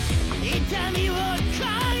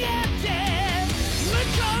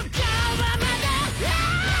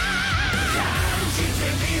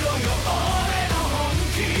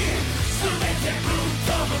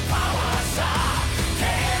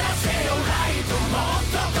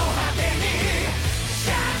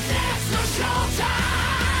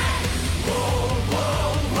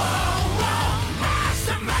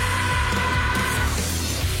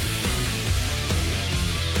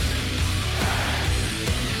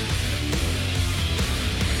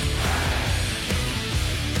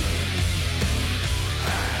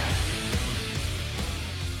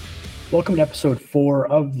Welcome to episode 4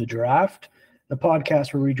 of The Draft, the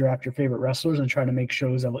podcast where we draft your favorite wrestlers and try to make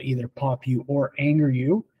shows that will either pop you or anger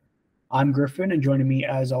you. I'm Griffin, and joining me,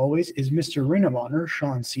 as always, is Mr. Ring of Honor,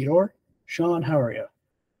 Sean Cedar. Sean, how are you?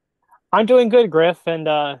 I'm doing good, Griff, and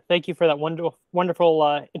thank you for that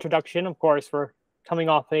wonderful introduction. Of course, we're coming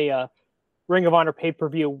off a Ring of Honor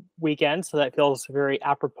pay-per-view weekend, so that feels very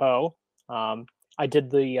apropos. I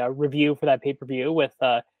did the review for that pay-per-view with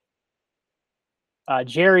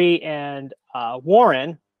Jerry and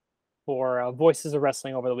Warren for Voices of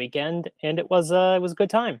Wrestling over the weekend, and it was a good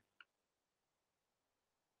time.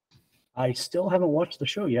 I still haven't watched the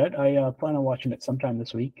show yet. I plan on watching it sometime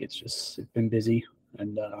this week. It's been busy,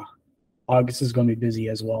 and August is going to be busy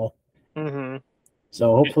as well. Mm-hmm.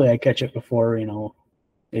 So hopefully I catch it before,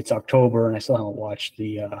 it's October, and I still haven't watched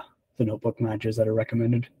the Notebook matches that are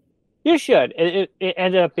recommended. You should. It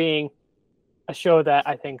ended up being a show that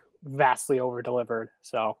I think vastly over-delivered.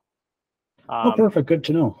 So, perfect. Good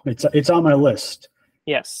to know. It's on my list.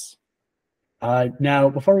 Yes. Now,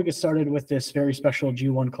 before we get started with this very special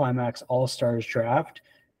G1 Climax All-Stars draft,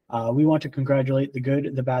 we want to congratulate the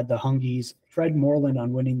good, the bad, the Hungies, Fred Moreland,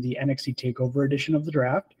 on winning the NXT TakeOver edition of the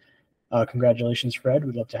draft. Congratulations, Fred.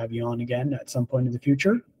 We'd love to have you on again at some point in the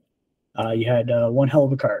future. You had one hell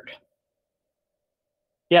of a card.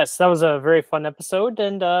 Yes, that was a very fun episode,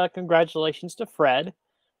 and congratulations to Fred.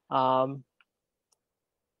 Of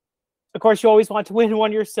course, you always want to win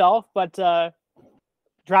one yourself, but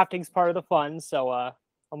drafting's part of the fun. So I'm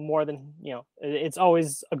more than, it's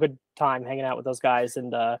always a good time hanging out with those guys.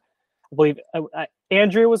 And I believe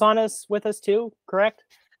Andrew was with us too, correct?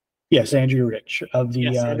 Yes, Andrew Rich of the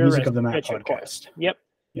Music of the Mat podcast. Yep.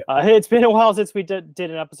 It's been a while since we did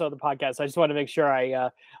an episode of the podcast. I just want to make sure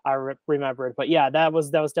I remember it. But yeah, that was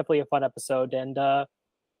definitely a fun episode, and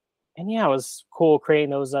yeah, it was cool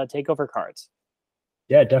creating those takeover cards.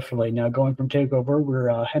 Yeah, definitely. Now going from takeover,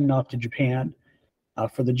 we're heading off to Japan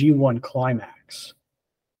for the G1 Climax.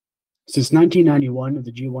 Since 1991,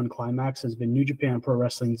 the G1 Climax has been New Japan Pro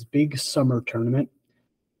Wrestling's big summer tournament.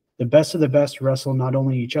 The best of the best wrestle not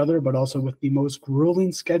only each other, but also with the most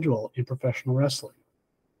grueling schedule in professional wrestling.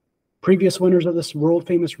 Previous winners of this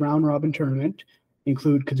world-famous round-robin tournament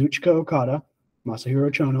include Kazuchika Okada, Masahiro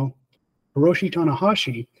Chono, Hiroshi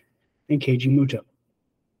Tanahashi, and Keiji Muto.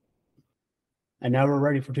 And now we're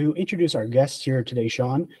ready to introduce our guests here today,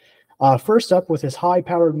 Sean. First up, with his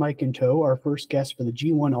high-powered mic in tow, our first guest for the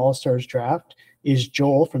G1 All-Stars draft is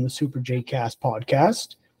Joel from the Super J Cast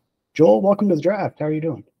podcast. Joel, welcome to the draft. How are you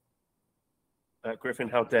doing? Griffin,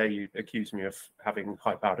 how dare you accuse me of having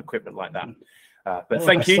high-powered equipment like that? But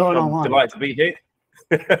thank you. I'm delighted to be here.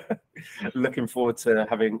 Looking forward to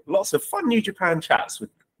having lots of fun New Japan chats with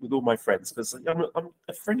all my friends, because I'm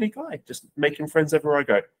a friendly guy, just making friends everywhere I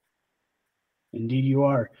go. Indeed you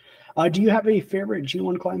are. Do you have a favorite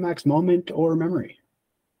G1 Climax moment or memory?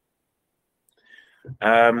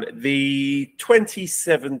 The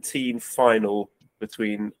 2017 final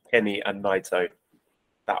between Kenny and Naito.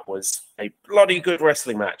 That was a bloody good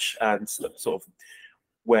wrestling match, and sort of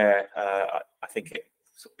where I think it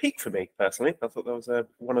sort of peaked for me personally. I thought that was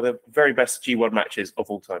one of the very best G1 matches of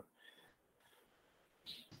all time.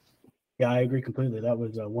 Yeah, I agree completely. That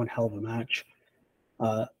was one hell of a match.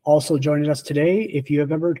 Also joining us today, if you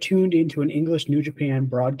have ever tuned into an English New Japan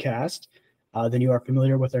broadcast, then you are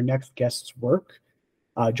familiar with our next guest's work.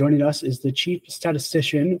 Joining us is the chief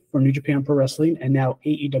statistician for New Japan Pro Wrestling and now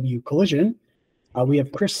AEW Collision. We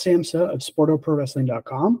have Chris Samsa of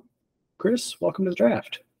SportoProWrestling.com. Chris, welcome to the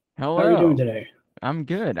draft. Hello. How are you doing today? I'm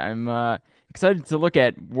good. I'm excited to look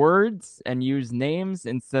at words and use names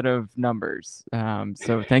instead of numbers.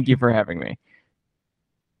 So thank you for having me.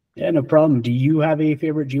 Yeah, no problem. Do you have a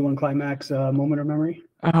favorite G1 Climax moment or memory?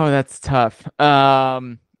 Oh, that's tough. I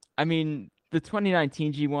mean, the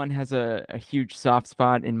 2019 G1 has a huge soft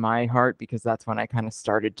spot in my heart because that's when I kind of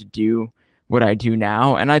started to do what I do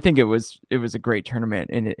now. And I think it was a great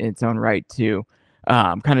tournament in its own right too.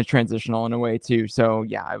 Kind of transitional in a way too. So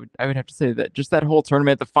yeah, I would have to say that just that whole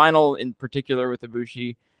tournament, the final in particular with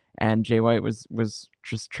Ibushi and Jay White was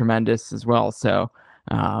just tremendous as well. So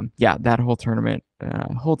yeah, that whole tournament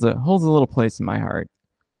holds a little place in my heart.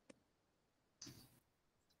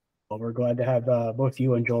 Well, we're glad to have both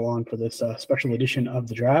you and Joel on for this special edition of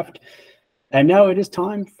the draft. And now it is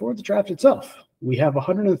time for the draft itself. We have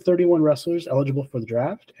 131 wrestlers eligible for the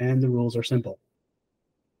draft, and the rules are simple.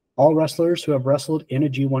 All wrestlers who have wrestled in a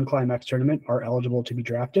G1 Climax tournament are eligible to be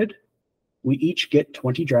drafted. We each get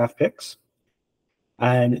 20 draft picks,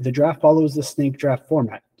 and the draft follows the snake draft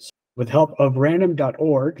format. With help of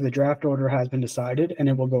random.org, the draft order has been decided, and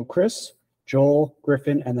it will go Chris, Joel,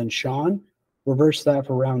 Griffin, and then Sean. Reverse that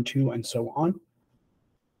for round 2, and so on.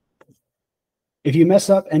 If you mess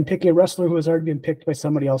up and pick a wrestler who has already been picked by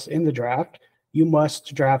somebody else in the draft, you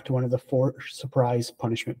must draft one of the 4 surprise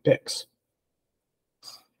punishment picks.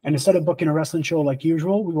 And instead of booking a wrestling show like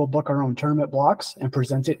usual, we will book our own tournament blocks and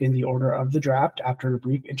present it in the order of the draft after a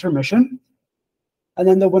brief intermission. And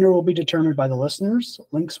then the winner will be determined by the listeners.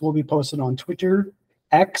 Links will be posted on Twitter,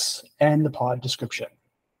 X, and the pod description.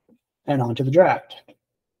 And on to the draft.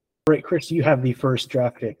 All right, Chris, you have the first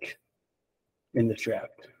draft pick in this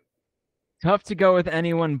draft. Tough to go with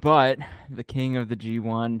anyone but the king of the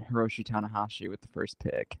G1, Hiroshi Tanahashi, with the first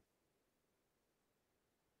pick.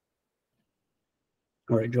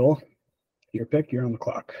 All right, Joel, your pick. You're on the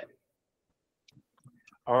clock.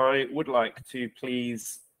 I would like to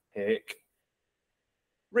please pick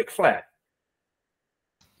Ric Flair.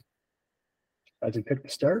 I didn't pick the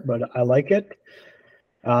start, but I like it.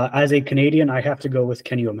 As a Canadian, I have to go with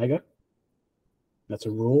Kenny Omega. That's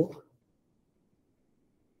a rule.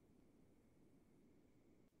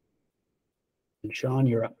 And Sean,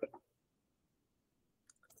 you're up.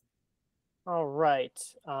 All right.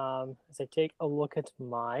 As I take a look at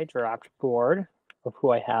my draft board of who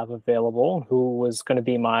I have available, who was going to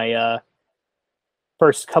be my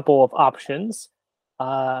first couple of options,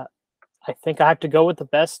 I think I have to go with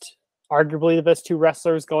arguably the best 2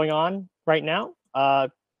 wrestlers going on right now.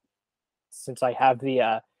 Since I have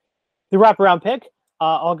the wraparound pick,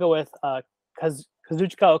 I'll go with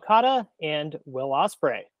Kazuchika Okada and Will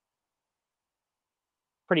Ospreay.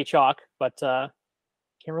 Pretty chalk, but can't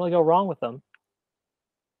really go wrong with them.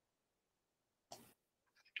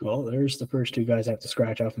 Well, there's the first 2 guys I have to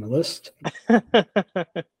scratch off my list.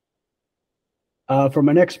 For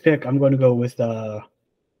my next pick, I'm going to go with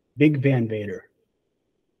Big Van Vader.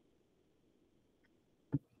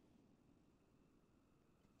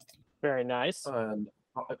 Very nice. And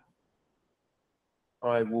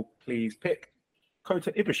I will please pick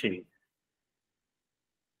Kota Ibushi.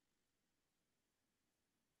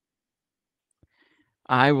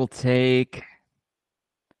 I will take,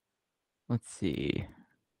 let's see.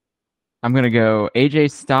 I'm going to go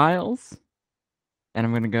AJ Styles, and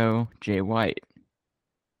I'm going to go Jay White.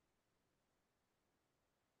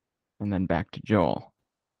 And then back to Joel.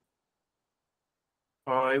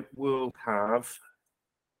 I will have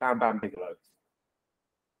Bam Bam Bigelow.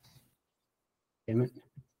 Damn it.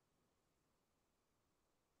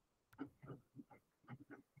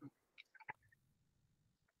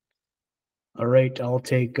 All right, I'll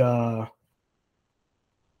take Satoshi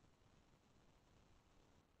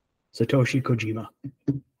Kojima.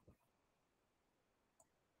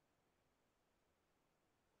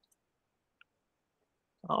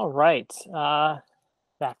 All right.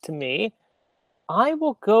 Back to me. I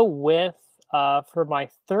will go with, for my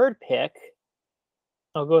third pick,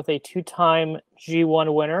 I'll go with a 2-time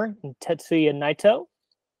G1 winner, Tetsuya Naito.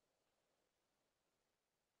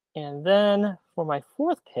 And then for my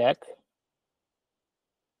fourth pick,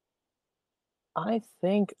 I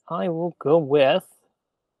think I will go with,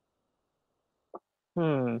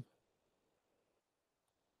 let's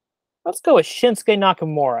go with Shinsuke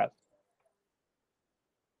Nakamura.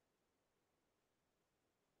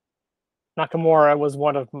 Nakamura was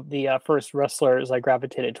one of the first wrestlers I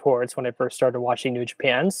gravitated towards when I first started watching New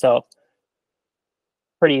Japan, so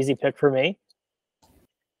pretty easy pick for me.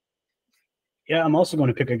 Yeah, I'm also going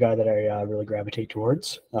to pick a guy that I really gravitate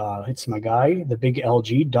towards. It's my guy, the big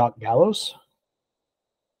LG, Doc Gallows.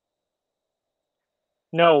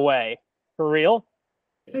 No way. For real?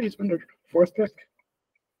 Yeah, he's been the 4th pick.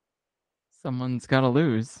 Someone's got to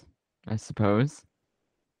lose, I suppose.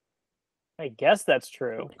 I guess that's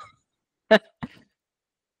true.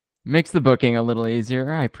 Makes the booking a little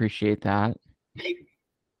easier. I appreciate that.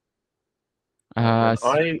 I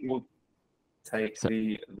will take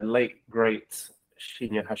the late, great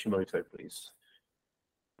Shinya Hashimoto, please.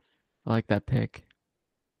 I like that pick.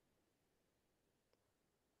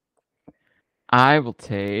 I will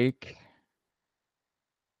take...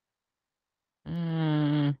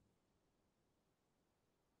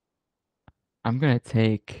 I'm going to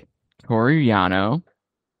take Toru Yano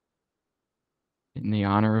in the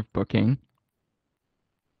honor of booking.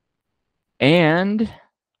 And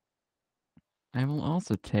I will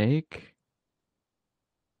also take...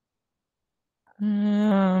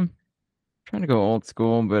 trying to go old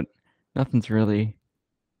school, but nothing's really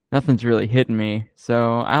hitting me.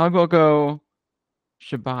 So I will go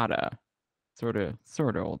Shibata. Sort of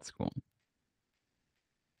old school.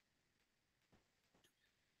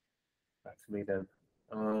 Back to me then.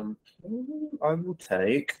 I will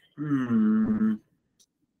take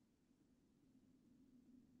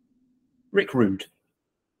Rick Rude.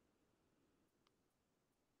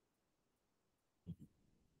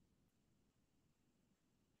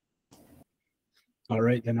 All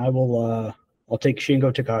right, then I'll take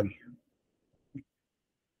Shingo Takagi.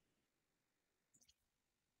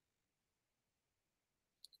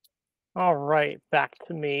 All right, back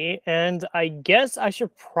to me. And I guess I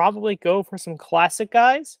should probably go for some classic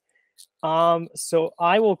guys. So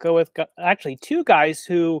I will go with actually two guys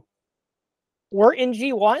who were in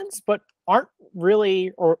G1s, but aren't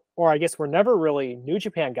really, or I guess were never really New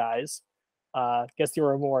Japan guys. I guess they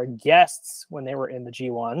were more guests when they were in the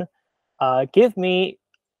G1. Give me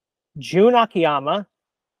Jun Akiyama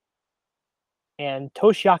and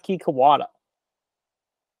Toshiaki Kawada.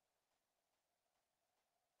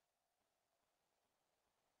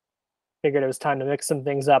 Figured it was time to mix some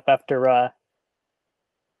things up after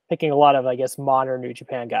picking a lot of, I guess, modern New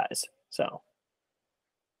Japan guys. So,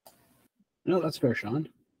 No, that's fair, Sean.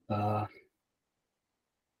 I'm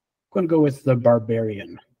going to go with the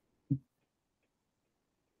Barbarian.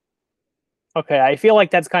 okay, I feel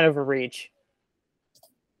like that's kind of a reach.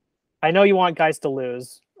 I know you want guys to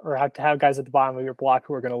lose, or have to have guys at the bottom of your block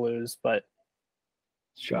who are going to lose, but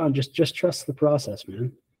Sean, just trust the process,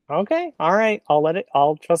 man. okay, all right,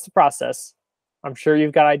 I'll trust the process. I'm sure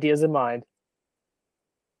you've got ideas in mind.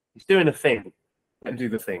 He's doing a thing. Let him do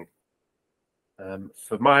the thing.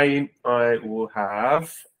 For mine, I will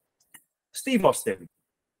have Steve Austin.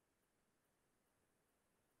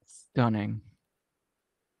 Stunning.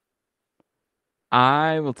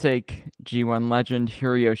 I will take G1 legend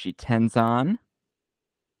Hiroyoshi Tenzan.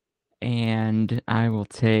 And I will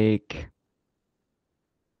take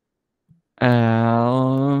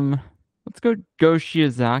let's go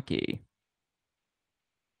Shiozaki.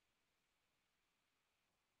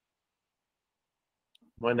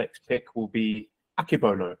 My next pick will be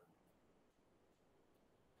Akebono.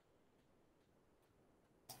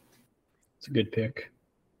 It's a good pick.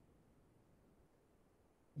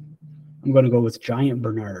 I'm going to go with Giant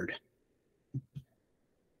Bernard.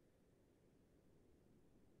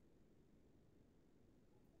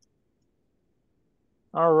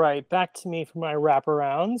 All right, back to me for my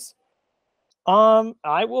wraparounds.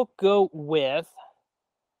 I will go with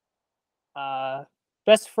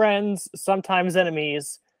best friends, sometimes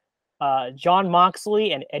enemies, John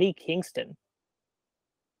Moxley and Eddie Kingston.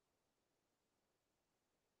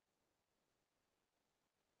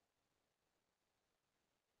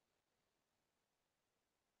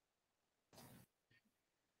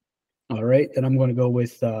 All right, then I'm going to go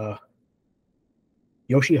with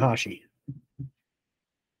Yoshihashi.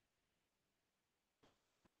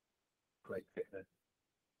 Great pick there.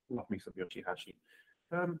 Love me some Yoshihashi.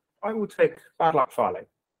 I will take Bad Luck Fale.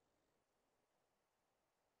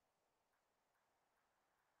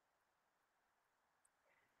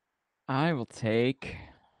 I will take,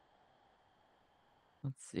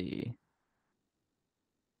 let's see.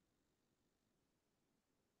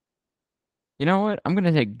 You know what? I'm going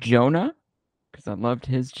to take Jonah because I loved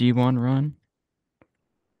his G1 run.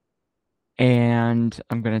 And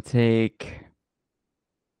I'm going to take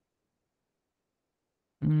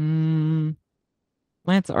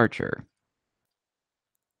Lance Archer.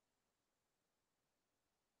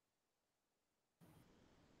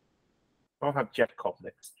 I'll have Jeff Cobb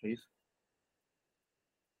next, please.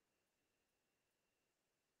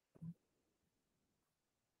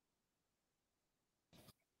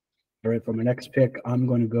 All right, for my next pick, I'm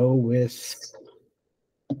going to go with.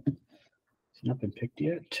 It's not been picked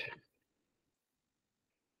yet.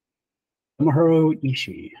 Tomohiro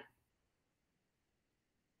Ishii.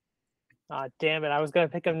 Damn it! I was gonna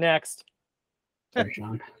pick him next. Sorry,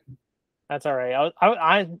 Sean. That's all right.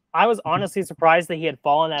 I was honestly surprised that he had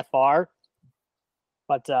fallen that far,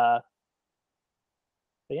 but yeah,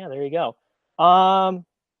 there you go.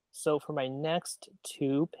 So for my next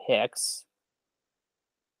two picks,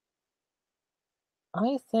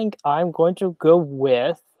 I think I'm going to go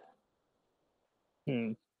with.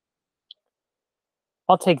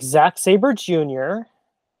 I'll take Zack Sabre Jr.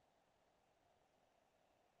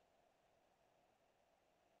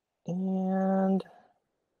 And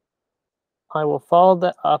I will follow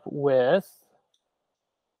that up with,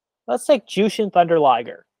 let's take Jushin Thunder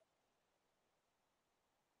Liger.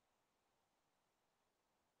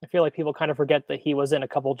 I feel like people kind of forget that he was in a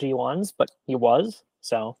couple G1s, but he was,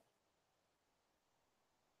 so.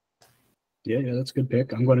 Yeah, that's a good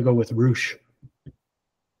pick. I'm going to go with Roosh.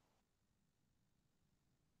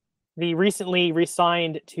 The recently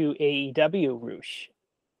re-signed to AEW Roosh,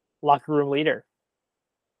 locker room leader.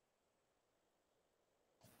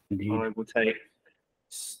 Indeed. I will take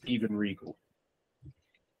Steven Regal.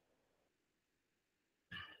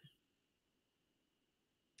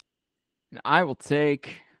 And I will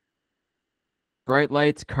take Bright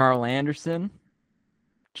Lights Carl Anderson,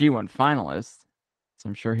 G1 finalist. So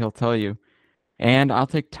I'm sure he'll tell you. And I'll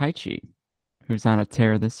take Taichi, who's on a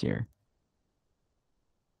tear this year.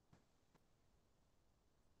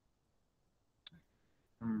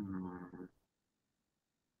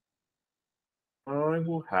 I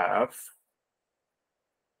will have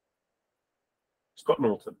Scott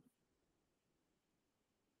Norton.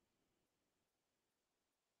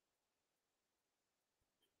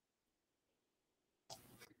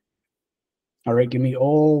 All right, give me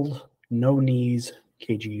old, no knees,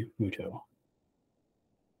 Keiji Muto.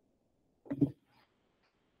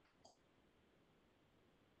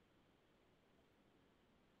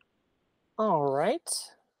 All right.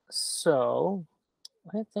 So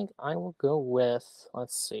I think I will go with,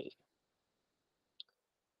 let's see.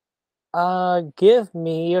 Give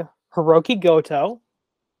me Hiroki Goto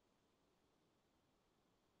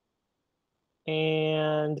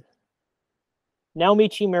and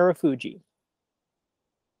Naomichi Marufuji.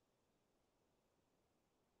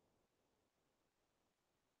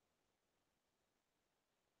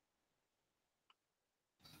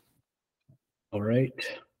 All right.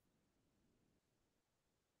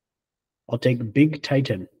 I'll take Big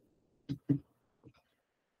Titan.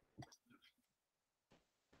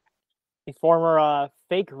 The former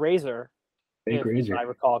fake Razor, Big if Razor. I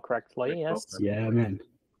recall correctly. Yes. Yeah, man.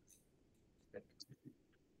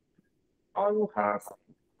 I will have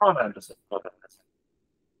Arn Anderson.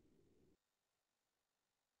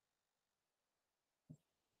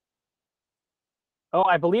 Oh,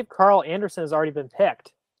 I believe Carl Anderson has already been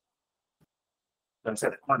picked. I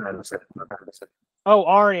said Arn Anderson. Oh,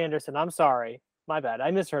 Arn Anderson. I'm sorry. My bad.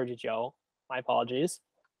 I misheard you, Joe. My apologies.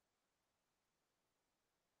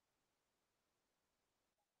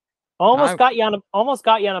 Almost got you on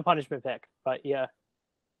a punishment pick, but yeah,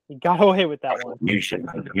 you got away with that one. You should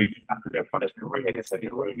have to go punishment. I guess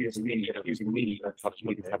you're using me to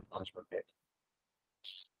have punishment pick.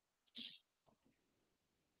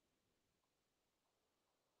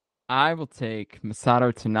 I will take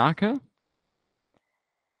Masato Tanaka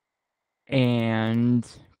and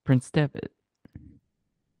Prince Devitt.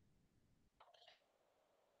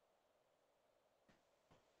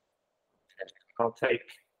 I'll take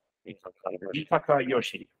Yutaka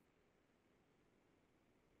Yoshi.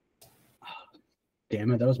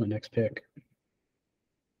 Damn it, that was my next pick.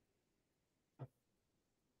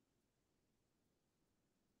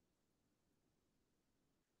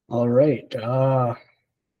 All right.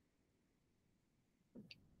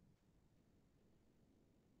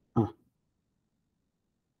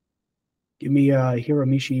 Give me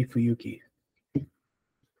Hiromishi Fuyuki.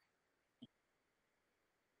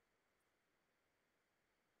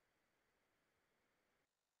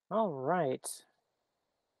 All right.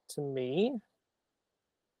 To me.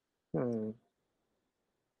 I think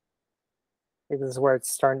this is where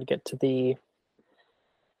it's starting to get to the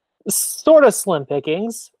sort of slim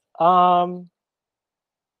pickings. I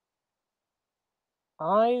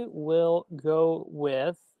will go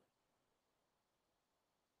with.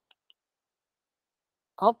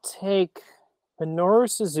 I'll take Minoru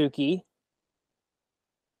Suzuki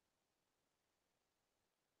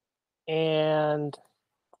and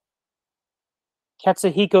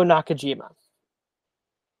Katsuhiko Nakajima.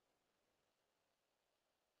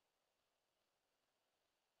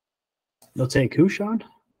 You'll take who, Sean?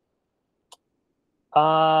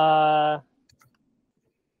 Katsuhiko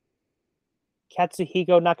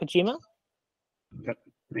Nakajima. Okay,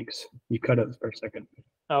 thanks. You cut it for a second.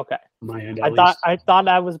 Okay. My end, I thought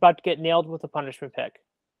I was about to get nailed with a punishment pick.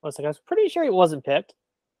 I was pretty sure he wasn't picked.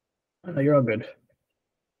 No, you're all good.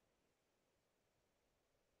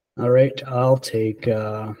 All right, I'll take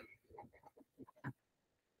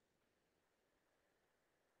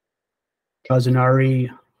Kazunari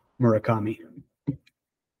Murakami.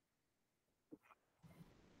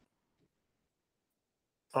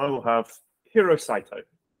 I will have Hiro Saito.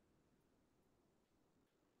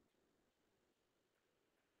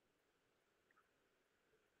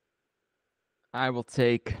 I will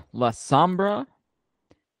take La Sombra,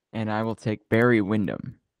 and I will take Barry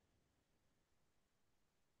Windham.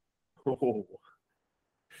 Oh.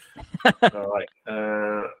 All right.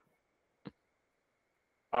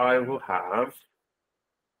 I will have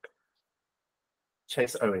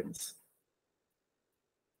Chase Owens.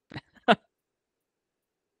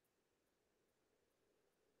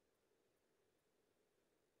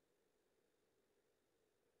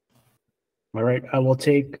 All right, I will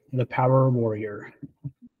take the Power Warrior.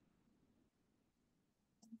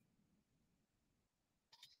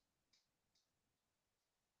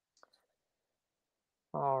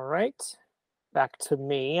 All right, back to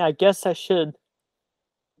me. I guess I should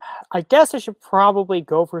probably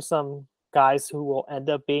go for some guys who will end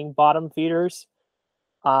up being bottom feeders.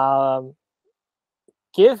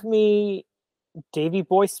 Give me Davy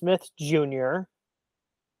Boy Smith Jr.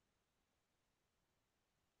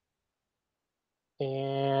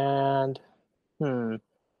 and I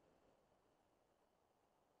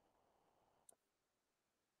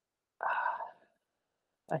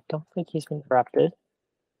don't think he's been drafted.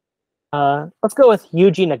 Let's go with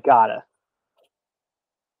Yuji Nagata.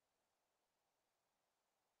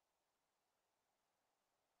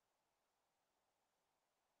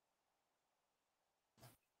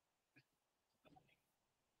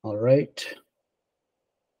 All right.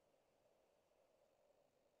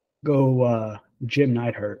 Go Jim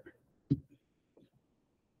Neidhart.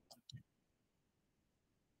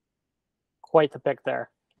 Quite the pick there.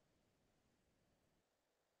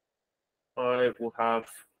 I will have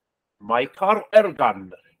Maikar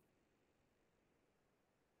Ergan.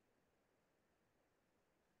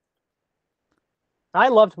 I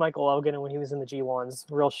loved Michael Elgin when he was in the G1s.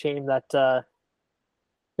 Real shame that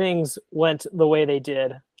things went the way they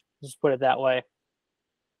did. Just put it that way.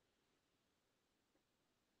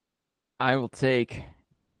 I will take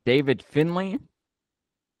David Finley,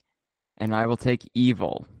 and I will take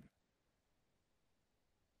Evil.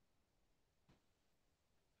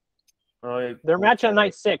 Their match on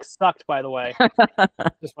night 6 sucked, by the way.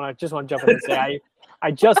 just want to jump in and say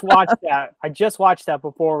I just watched that. I just watched that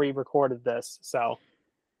before we recorded this. So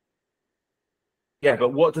Yeah, but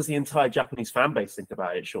what does the entire Japanese fan base think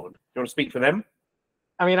about it, Sean? Do you want to speak for them?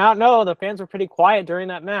 I mean, I don't know. The fans were pretty quiet during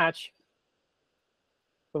that match.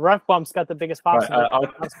 The ref bumps got the biggest pops in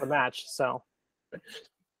the match. So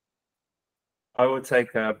I would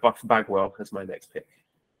take Buff Bagwell as my next pick.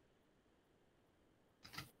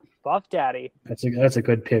 Buff Daddy. That's a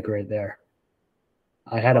good pick right there.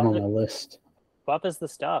 I had him on my list. Buff is the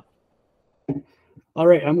stuff. All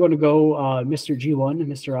right, I'm going to go Mr. G1,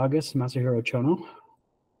 Mr. August, Masahiro Chono.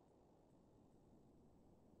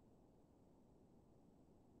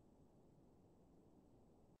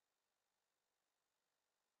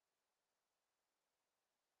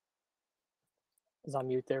 I was on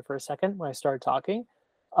mute there for a second when I started talking.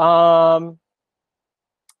 I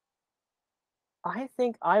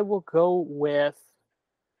think I will go with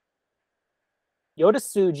Yoda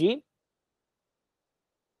Tsuji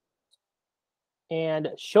and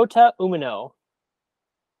Shota Umino.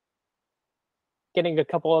 Getting a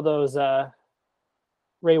couple of those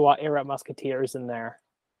Reiwa era Musketeers in there.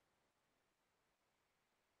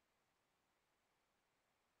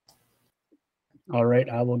 All right,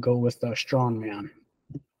 I will go with the Strong Man.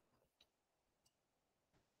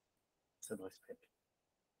 It's a nice pick.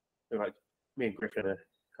 Like me and Griffin are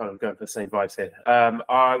kind of going for the same vibes here.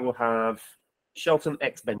 I will have Shelton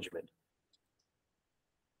X Benjamin.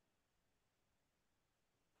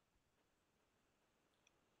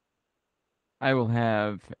 I will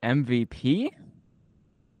have MVP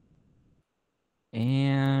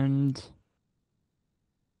and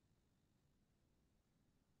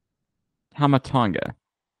Hamatonga.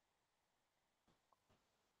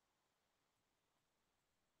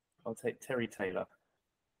 I'll take Terry Taylor.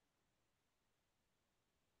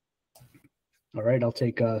 All right, I'll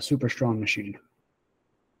take Super Strong Machine.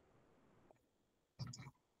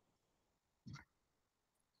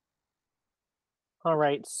 All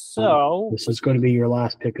right, so this is going to be your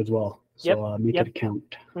last pick as well. So make it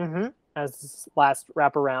count. As this last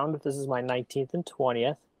wraparound, this is my 19th and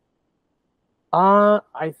 20th.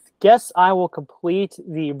 I guess I will complete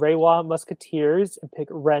the Reiwa Musketeers and pick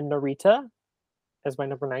Ren Narita as my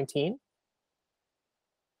number 19.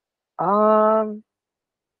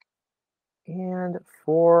 And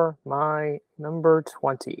for my number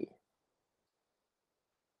 20.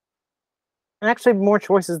 Actually, more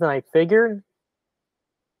choices than I figured.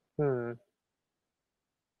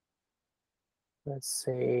 Let's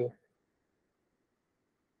see.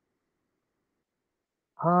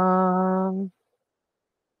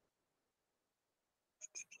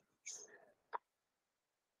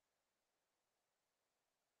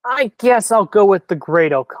 I guess I'll go with the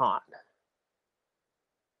Great Okan.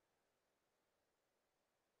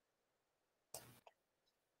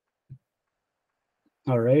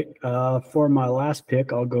 All right. For my last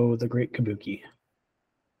pick, I'll go with the Great Kabuki.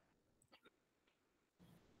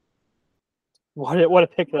 What a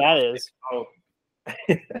pick that is. Oh.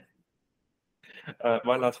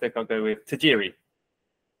 My last pick, I'll go with Tajiri.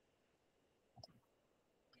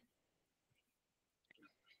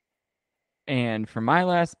 And for my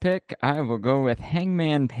last pick, I will go with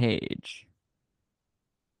Hangman Page.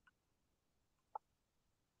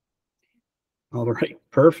 All right.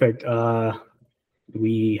 Perfect.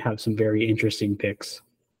 We have some very interesting picks.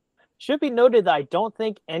 Should be noted that I don't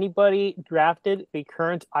think anybody drafted the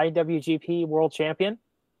current IWGP World Champion.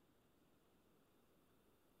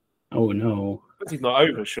 Oh, no. He's not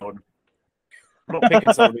over, Sean. I'm not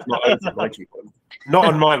picking someone who's not over my G1. Not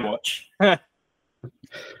on my watch.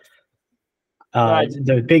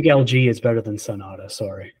 The big LG is better than Sonata.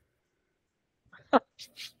 Sorry.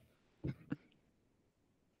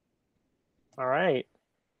 All right.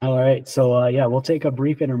 All right. So, yeah, we'll take a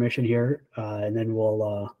brief intermission here, and then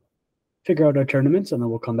we'll figure out our tournaments, and then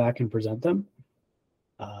we'll come back and present them.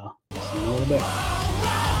 See you in a little bit.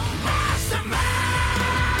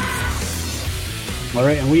 All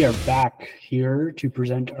right, and we are back here to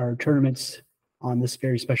present our tournaments on this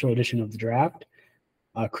very special edition of the draft.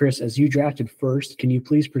 Chris, as you drafted first, can you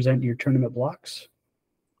please present your tournament blocks?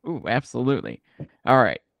 Ooh, absolutely. All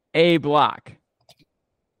right. A block.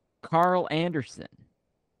 Carl Anderson.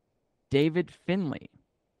 David Finlay.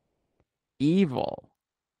 Evil.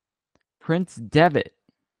 Prince Devitt.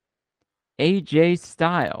 AJ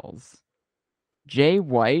Styles. Jay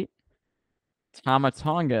White. Tama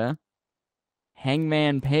Tonga.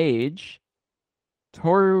 Hangman Page.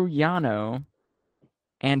 Toru Yano.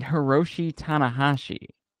 And Hiroshi Tanahashi.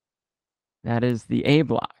 That is the A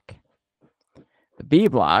block. The B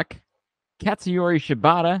block, Katsuyori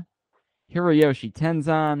Shibata, Hiroyoshi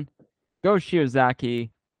Tenzan, Go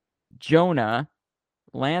Shiozaki, Jonah,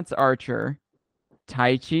 Lance Archer,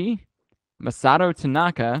 Taichi, Masato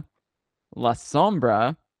Tanaka, La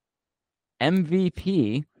Sombra,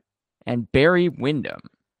 MVP, and Barry Windham.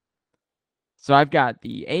 So I've got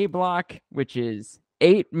the A block, which is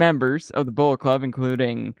 8 members of the Bullet Club,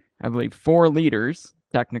 including, I believe, 4 leaders,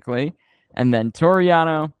 technically, and then Toru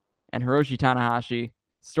Yano and Hiroshi Tanahashi.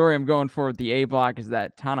 Story I'm going for with the A block is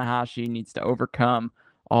that Tanahashi needs to overcome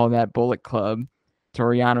all that Bullet Club.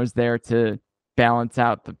 Toru Yano's there to balance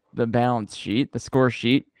out the balance sheet, the score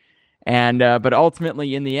sheet. And but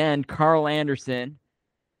ultimately, in the end, Carl Anderson,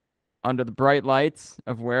 under the bright lights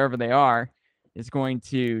of wherever they are, is going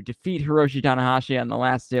to defeat Hiroshi Tanahashi on the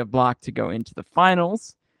last day of block to go into the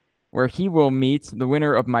finals, where he will meet the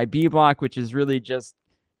winner of my B block, which is really just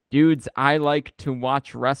dudes I like to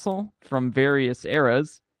watch wrestle from various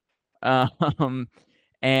eras. And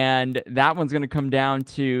that one's going to come down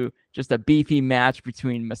to just a beefy match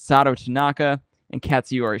between Masato Tanaka and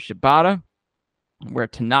Katsuyori Shibata, where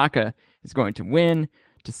Tanaka is going to win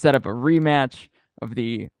to set up a rematch of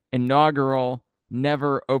the inaugural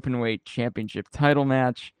Never Openweight Championship title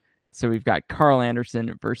match. So we've got Carl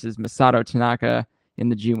Anderson versus Masato Tanaka in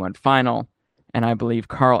the G1 final. And I believe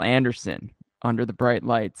Carl Anderson, under the bright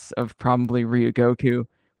lights of probably Ryogoku,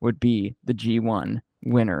 would be the G1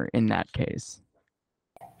 winner in that case.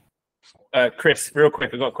 Chris, real quick,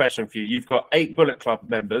 I've got a question for you. You've got 8 Bullet Club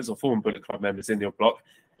members or former Bullet Club members in your block.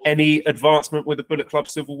 Any advancement with the Bullet Club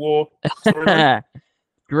Civil War?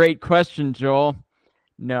 Great question, Joel.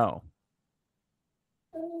 No.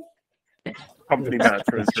 Company manager.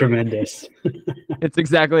 That's tremendous. It's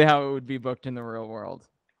exactly how it would be booked in the real world.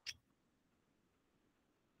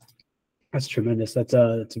 That's tremendous. That's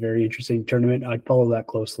a very interesting tournament. I'd follow that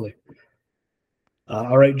closely.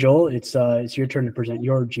 All right, Joel, it's your turn to present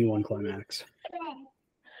your G1 Climax.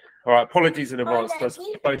 All right, apologies in advance because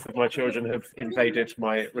both of my children have invaded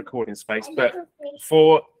my recording space. But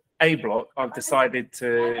for A block, I've decided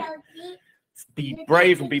to be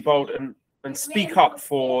brave and be bold and speak up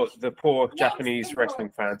for the poor Japanese wrestling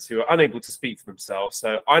fans who are unable to speak for themselves.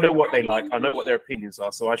 So I know what they like, I know what their opinions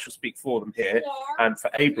are, so I shall speak for them here. And for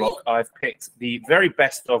A block, I've picked the very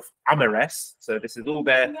best of Amares. So this is all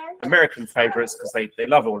their American favorites because they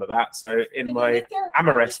love all of that. So in my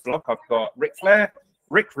Amares block, I've got Ric Flair,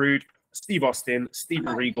 Rick Rude, Steve Austin,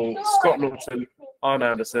 Steven Regal, Scott Norton, Arn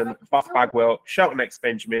Anderson, Buff Bagwell, Shelton X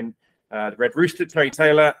Benjamin, the Red Rooster, Terry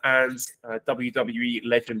Taylor, and WWE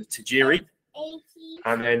legend Tajiri.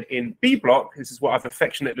 And then in B block, this is what I've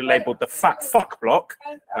affectionately labeled the Fat Fuck block,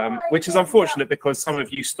 which is unfortunate because some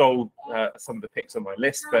of you stole some of the picks on my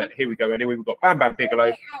list. But here we go anyway. We've got Bam Bam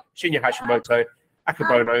Bigelow, Shinya Hashimoto,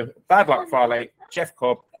 Akabono, Bad Luck Fale, Jeff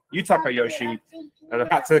Cobb, Yutaka Yoshi, and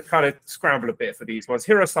I've had to kind of scramble a bit for these ones.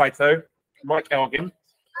 Hiro Saito, Mike Elgin,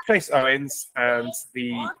 Chase Owens, and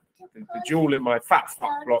the jewel in my fat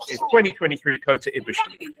fuck block is 2023 Kota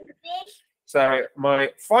Ibushi. So my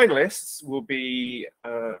finalists will be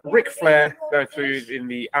Ric Flair going through in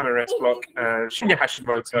the Amares block and Shinya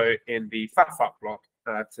Hashimoto in the fat fuck block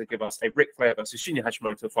to give us a Ric Flair versus Shinya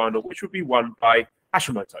Hashimoto final, which would be won by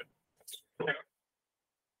Hashimoto.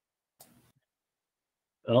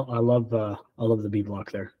 Well, I love the B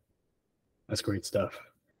block there. That's great stuff.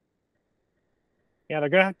 Yeah, they're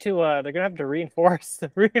gonna have to reinforce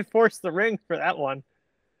the ring for that one.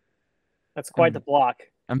 That's quite the block.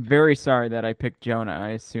 I'm very sorry that I picked Jonah.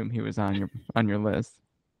 I assume he was on your list.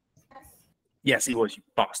 Yes, he was, you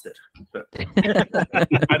bastard. But,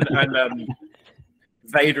 and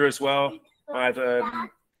Vader as well. I had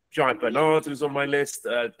Giant Bernard who was on my list.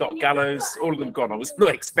 Doc Gallows, all of them gone. I was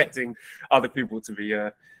not expecting other people to be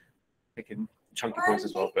picking chunky boys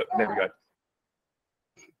as well, but there we go.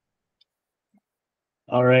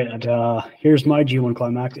 All right, and here's my G1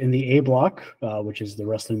 Climax in the A block, which is the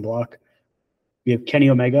wrestling block. We have Kenny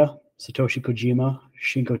Omega, Satoshi Kojima,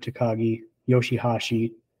 Shingo Takagi,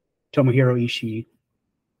 Yoshihashi, Tomohiro Ishii,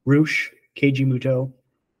 Rush, Keiji Muto,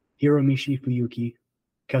 Hiromishi Fuyuki,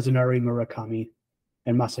 Kazunari Murakami,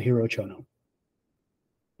 and Masahiro Chono.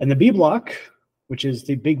 And the B block, which is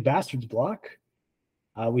the Big Bastards block,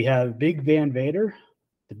 we have Big Van Vader,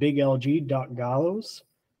 the Big LG, Doc Gallows,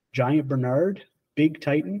 Giant Bernard, Big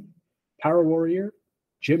Titan, Power Warrior,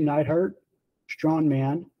 Jim Neidhart, Strong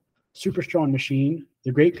Man, Super Strong Machine,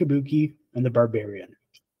 the Great Kabuki, and the Barbarian.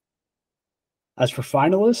 As for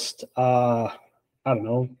finalists, I don't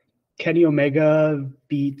know. Kenny Omega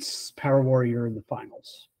beats Power Warrior in the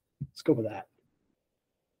finals. Let's go with that.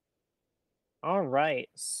 All right.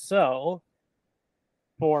 So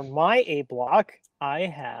for my A block, I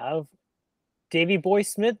have Davey Boy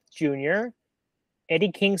Smith Jr.,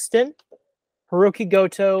 Eddie Kingston, Hiroki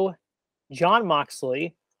Goto, John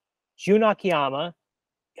Moxley, Jun Akiyama,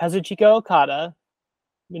 Kazuchika Okada,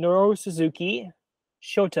 Minoru Suzuki,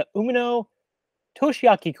 Shota Umino,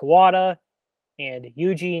 Toshiaki Kawada, and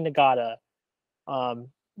Yuji Nagata. A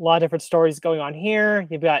lot of different stories going on here.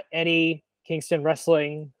 You've got Eddie Kingston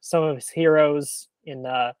wrestling some of his heroes in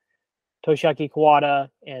Toshiaki Kawada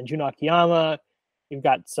and Jun Akiyama. You've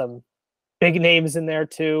got some big names in there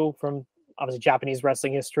too from obviously Japanese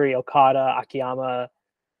wrestling history: Okada, Akiyama,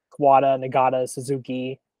 Kawada, Nagata,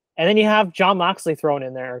 Suzuki. And then you have John Moxley thrown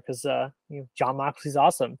in there because John Moxley's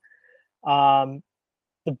awesome. The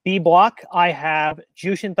B block, I have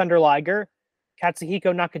Jushin Thunder Liger,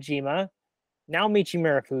 Katsuhiko Nakajima, Naomichi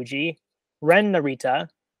Marufuji, Ren Narita,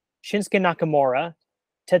 Shinsuke Nakamura,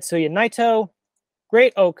 Tetsuya Naito,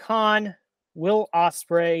 Great Okan, Will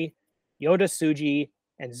Ospreay, Yoda Tsuji,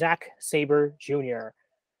 and Zack Sabre Jr.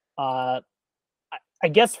 I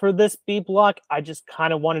guess for this B block, I just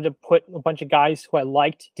kind of wanted to put a bunch of guys who I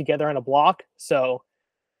liked together in a block. So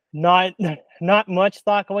not much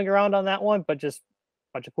thought going around on that one, but just a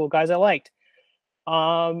bunch of cool guys I liked.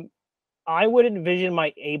 I would envision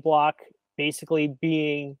my A block basically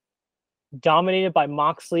being dominated by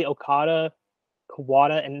Moxley, Okada,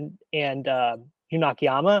 Kawada, and Jun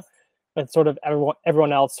Akiyama, but sort of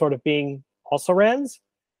everyone else sort of being also Rens.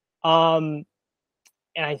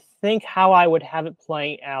 And I think how I would have it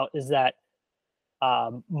playing out is that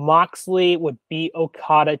Moxley would beat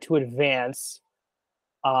Okada to advance.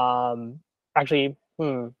 Moxley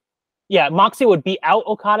would beat out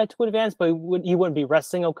Okada to advance, but he wouldn't be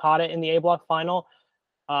wrestling Okada in the A block final.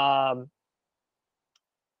 The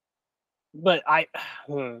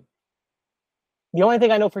only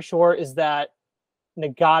thing I know for sure is that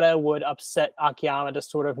Nagata would upset Akiyama to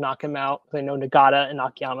sort of knock him out. I know Nagata and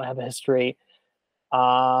Akiyama have a history.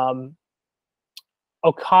 Okada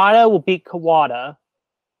will beat Kawada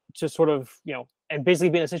to sort of, and basically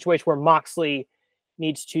be in a situation where Moxley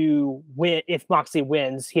needs to win. If Moxley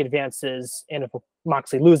wins, he advances, and if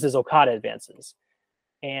Moxley loses, Okada advances.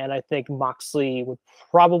 And I think Moxley would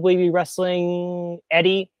probably be wrestling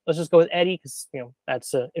Eddie. Let's just go with Eddie because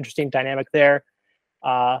that's an interesting dynamic there.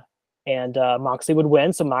 And Moxley would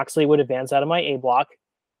win, so Moxley would advance out of my A block.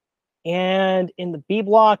 And in the B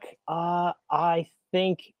block, I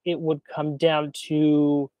think it would come down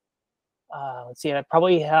to, let's see, I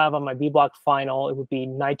probably have on my B block final, it would be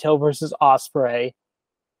Naito versus Ospreay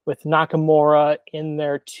with Nakamura in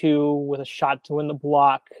there too with a shot to win the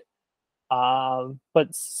block.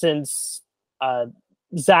 But since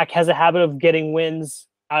Zach has a habit of getting wins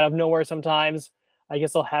out of nowhere sometimes, I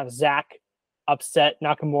guess I'll have Zach upset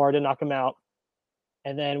Nakamura to knock him out.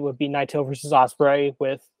 and then would be Naito versus Ospreay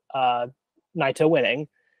with Naito winning.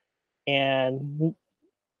 And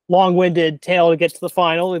long-winded tale to get to the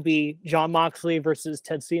final would be Jon Moxley versus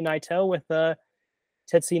Tetsuya Naito, with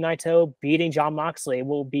Tetsuya Naito beating Jon Moxley.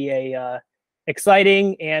 Will be a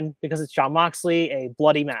exciting, and because it's Jon Moxley, a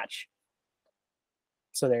bloody match.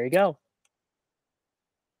 So there you go.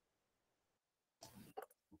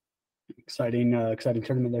 Exciting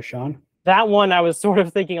tournament there, Sean. That one I was sort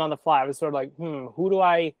of thinking on the fly. I was sort of like,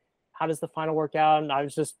 how does the final work out? And I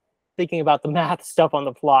was just thinking about the math stuff on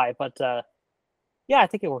the fly. But yeah, I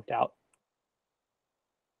think it worked out.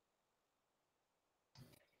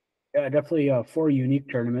 Yeah, definitely 4 unique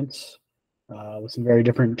tournaments with some very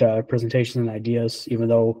different presentations and ideas, even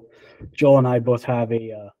though Joel and I both have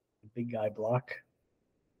a big guy block,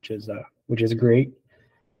 which is great.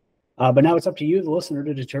 But now it's up to you, the listener,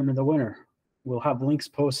 to determine the winner. We'll have links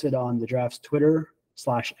posted on the draft's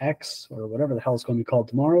Twitter/X, or whatever the hell it's going to be called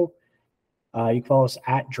tomorrow. You can follow us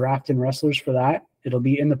at Draftin' Wrestlers for that. It'll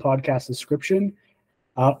be in the podcast description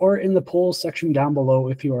or in the polls section down below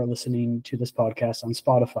if you are listening to this podcast on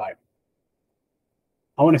Spotify.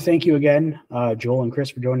 I want to thank you again, Joel and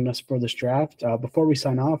Chris, for joining us for this draft. Before we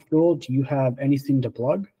sign off, Joel, do you have anything to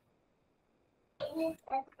plug?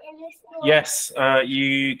 Yes,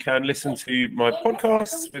 you can listen to my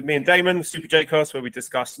podcast with me and Damon, Super J-Cast, where we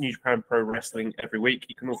discuss New Japan Pro Wrestling every week.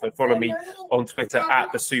 You can also follow me on Twitter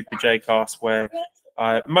at the Super J-Cast, where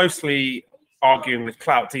I mostly arguing with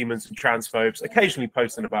clout demons and transphobes, occasionally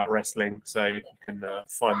posting about wrestling. So you can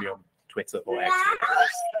find me on Twitter or X.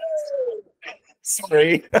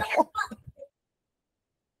 Sorry.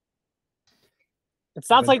 It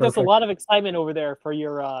sounds like there's a lot of excitement over there for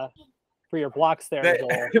your blocks there.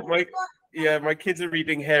 My kids are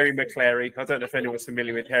reading Harry McClary. I don't know if anyone's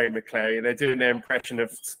familiar with Harry McClary. They're doing their impression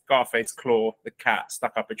of Scarface Claw, the cat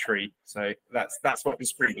stuck up a tree. So that's what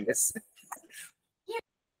this reading is.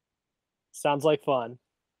 Sounds like fun.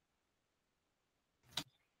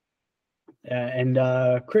 And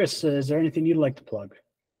Chris, is there anything you'd like to plug?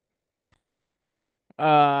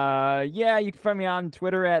 Yeah, you can find me on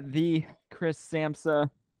Twitter at the Chris Samsa.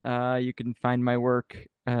 You can find my work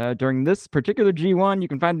during this particular G1. You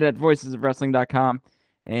can find it at voicesofwrestling.com.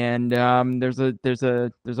 And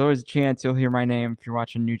there's always a chance you'll hear my name if you're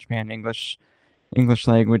watching New Japan English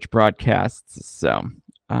language broadcasts. So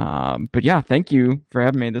but yeah, thank you for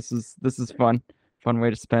having me. This is fun way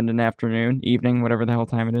to spend an afternoon, evening, whatever the hell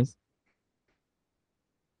time it is.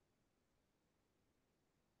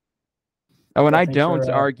 Oh, and I don't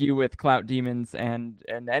argue with clout demons and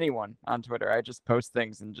anyone on Twitter. I just post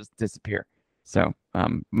things and just disappear. So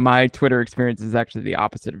my Twitter experience is actually the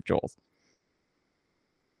opposite of Joel's.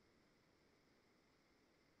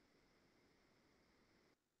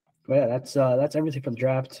 Well, yeah, that's everything for the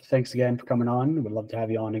draft. Thanks again for coming on. We'd love to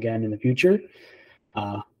have you on again in the future.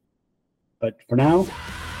 But for now,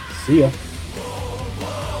 see ya.